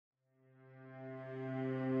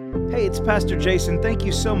Hey, it's Pastor Jason. Thank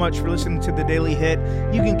you so much for listening to The Daily Hit.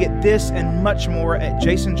 You can get this and much more at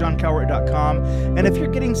jasonjohncowart.com. And if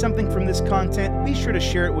you're getting something from this content, be sure to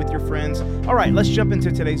share it with your friends. All right, let's jump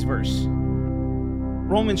into today's verse.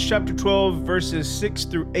 Romans chapter 12, verses 6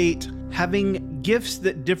 through 8. Having gifts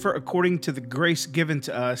that differ according to the grace given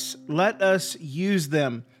to us, let us use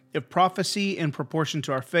them. If prophecy, in proportion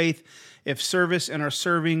to our faith; if service, in our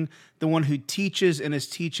serving; the one who teaches in his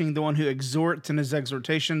teaching; the one who exhorts in his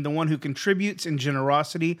exhortation; the one who contributes in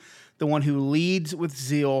generosity; the one who leads with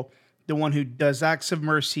zeal; the one who does acts of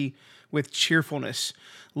mercy with cheerfulness.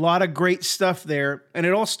 A lot of great stuff there. And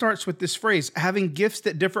it all starts with this phrase, having gifts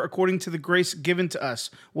that differ according to the grace given to us.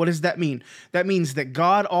 What does that mean? That means that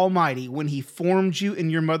God Almighty, when he formed you in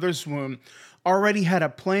your mother's womb, already had a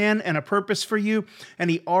plan and a purpose for you,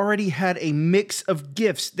 and he already had a mix of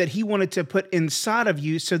gifts that he wanted to put inside of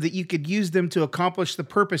you so that you could use them to accomplish the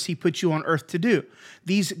purpose he put you on earth to do.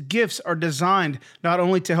 These gifts are designed not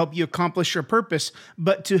only to help you accomplish your purpose,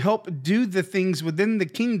 but to help do the things within the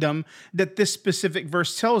kingdom that this specific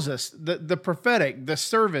verse tells us. The prophetic, the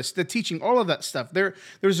service, the teaching, all of that stuff.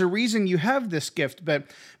 There's a reason you have this gift, but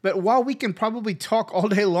while we can probably talk all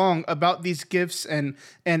day long about these gifts and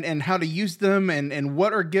how to use them, and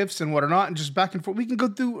what are gifts and what are not, and just back and forth. We can go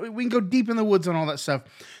deep in the woods on all that stuff.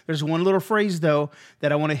 There's one little phrase though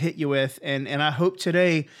that I want to hit you with, and I hope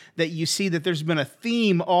today that you see that there's been a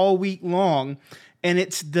theme all week long, and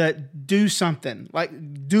it's the do something.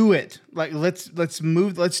 Like do it. Like let's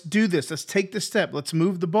move, let's do this, let's take the step, let's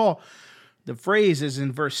move the ball. The phrase is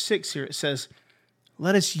in verse 6 here. It says,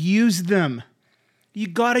 let us use them. You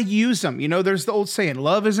got to use them. You know, there's the old saying,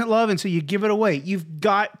 love isn't love until you give it away. You've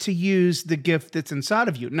got to use the gift that's inside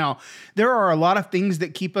of you. Now, there are a lot of things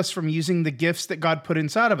that keep us from using the gifts that God put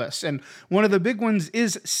inside of us. And one of the big ones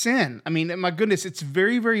is sin. I mean, my goodness, it's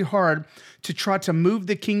very, very hard to try to move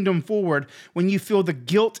the kingdom forward when you feel the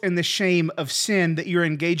guilt and the shame of sin that you're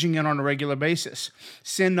engaging in on a regular basis.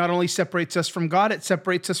 Sin not only separates us from God, it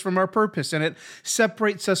separates us from our purpose, and it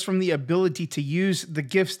separates us from the ability to use the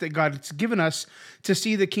gifts that God has given us to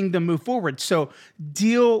see the kingdom move forward. So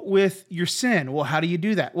deal with your sin. Well, how do you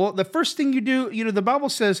do that? Well, the first thing you do, the Bible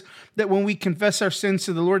says that when we confess our sins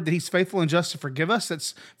to the Lord, that he's faithful and just to forgive us.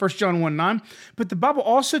 That's 1 John 1:9. But the Bible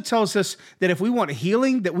also tells us that if we want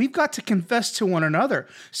healing, that we've got to confess to one another.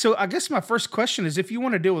 So I guess my first question is, if you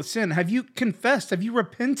want to deal with sin, have you confessed? Have you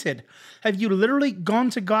repented? Have you literally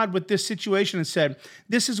gone to God with this situation and said,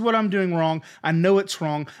 this is what I'm doing wrong. I know it's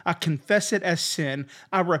wrong. I confess it as sin.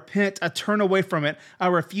 I repent. I turn away from it. I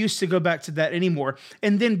refuse to go back to that anymore.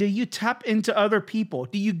 And then do you tap into other people?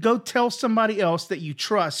 Do you go tell somebody else that you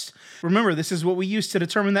trust? Remember, this is what we use to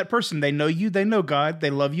determine that person. They know you. They know God. They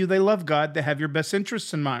love you. They love God. They have your best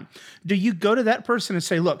interests in mind. Do you go to that person and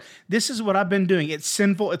say, look, this is what I've been doing. It's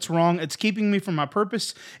sinful. It's wrong. It's keeping me from my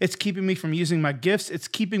purpose. It's keeping me from using my gifts. It's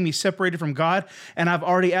keeping me separated from God. And I've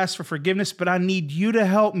already asked for forgiveness, but I need you to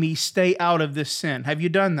help me stay out of this sin. Have you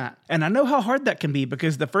done that? And I know how hard that can be,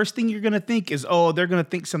 because the first thing you're going to think is, oh, they're going to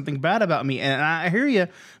think something bad about me. And I hear you,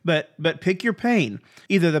 but pick your pain.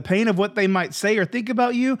 Either the pain of what they might say or think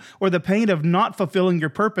about you, or the pain of not fulfilling your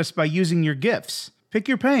purpose by using your gifts. Pick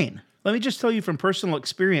your pain. Let me just tell you from personal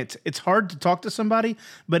experience, it's hard to talk to somebody,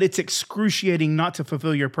 but it's excruciating not to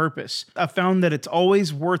fulfill your purpose. I found that it's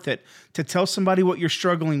always worth it to tell somebody what you're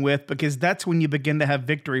struggling with, because that's when you begin to have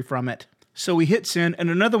victory from it. So we hit sin, and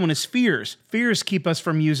another one is fears. Fears keep us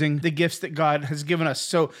from using the gifts that God has given us.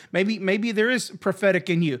 So maybe there is prophetic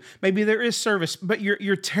in you. Maybe there is service, but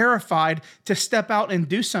you're terrified to step out and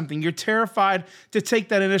do something. You're terrified to take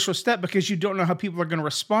that initial step because you don't know how people are going to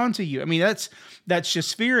respond to you. I mean, that's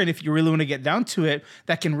just fear. And if you really want to get down to it,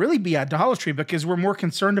 that can really be idolatry, because we're more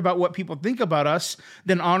concerned about what people think about us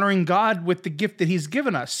than honoring God with the gift that he's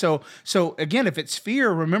given us. So again, if it's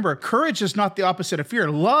fear, remember, courage is not the opposite of fear.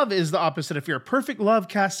 Love is the opposite of fear. Perfect love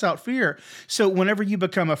casts out fear. So whenever you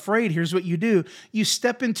become afraid, here's what you do. You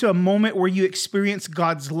step into a moment where you experience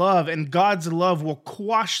God's love, and God's love will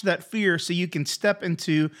quash that fear so you can step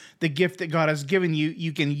into the gift that God has given you.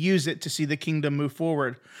 You can use it to see the kingdom move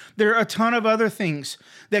forward. There are a ton of other things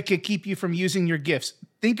that could keep you from using your gifts.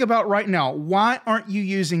 Think about right now, why aren't you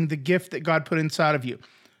using the gift that God put inside of you?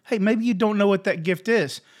 Hey, maybe you don't know what that gift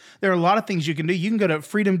is. There are a lot of things you can do. You can go to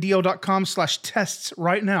freedomdeal.com/tests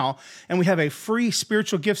right now, and we have a free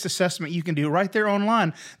spiritual gifts assessment you can do right there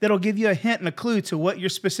online that'll give you a hint and a clue to what your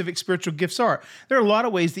specific spiritual gifts are. There are a lot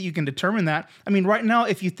of ways that you can determine that. I mean, right now,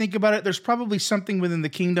 if you think about it, there's probably something within the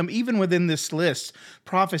kingdom, even within this list: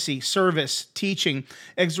 prophecy, service, teaching,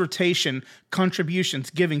 exhortation,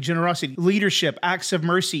 contributions, giving, generosity, leadership, acts of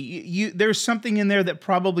mercy. There's something in there that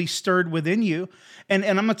probably stirred within you. And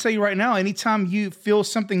I'm going to tell you right now, anytime you feel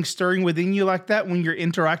something stirring within you like that when you're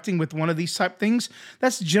interacting with one of these type things,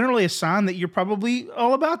 that's generally a sign that you're probably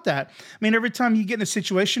all about that. I mean, every time you get in a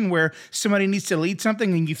situation where somebody needs to lead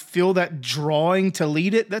something and you feel that drawing to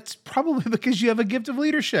lead it, that's probably because you have a gift of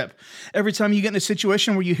leadership. Every time you get in a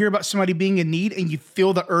situation where you hear about somebody being in need and you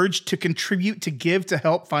feel the urge to contribute, to give, to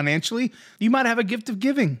help financially, you might have a gift of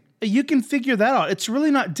giving. You can figure that out. It's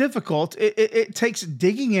really not difficult. It takes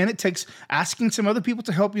digging in. It takes asking some other people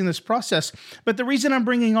to help you in this process. But the reason I'm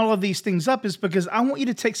bringing all of these things up is because I want you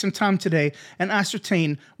to take some time today and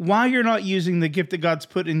ascertain why you're not using the gift that God's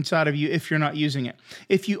put inside of you if you're not using it.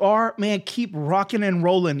 If you are, man, keep rocking and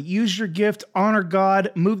rolling. Use your gift, honor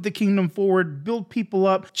God, move the kingdom forward, build people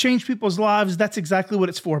up, change people's lives. That's exactly what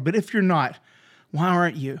it's for. But if you're not, why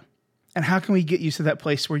aren't you? And how can we get you to that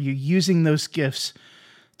place where you're using those gifts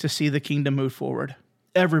to see the kingdom move forward?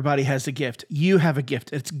 Everybody has a gift. You have a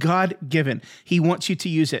gift. It's God-given. He wants you to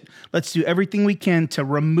use it. Let's do everything we can to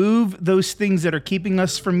remove those things that are keeping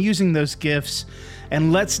us from using those gifts.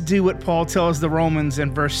 And let's do what Paul tells the Romans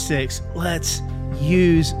in verse 6. Let's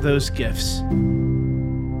use those gifts.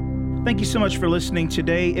 Thank you so much for listening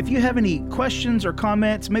today. If you have any questions or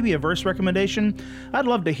comments, maybe a verse recommendation, I'd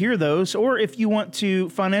love to hear those. Or if you want to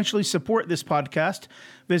financially support this podcast,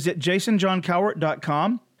 visit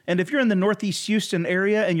jasonjohncowart.com. And if you're in the Northeast Houston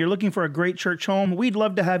area and you're looking for a great church home, we'd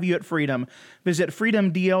love to have you at Freedom. Visit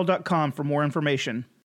freedomdl.com for more information.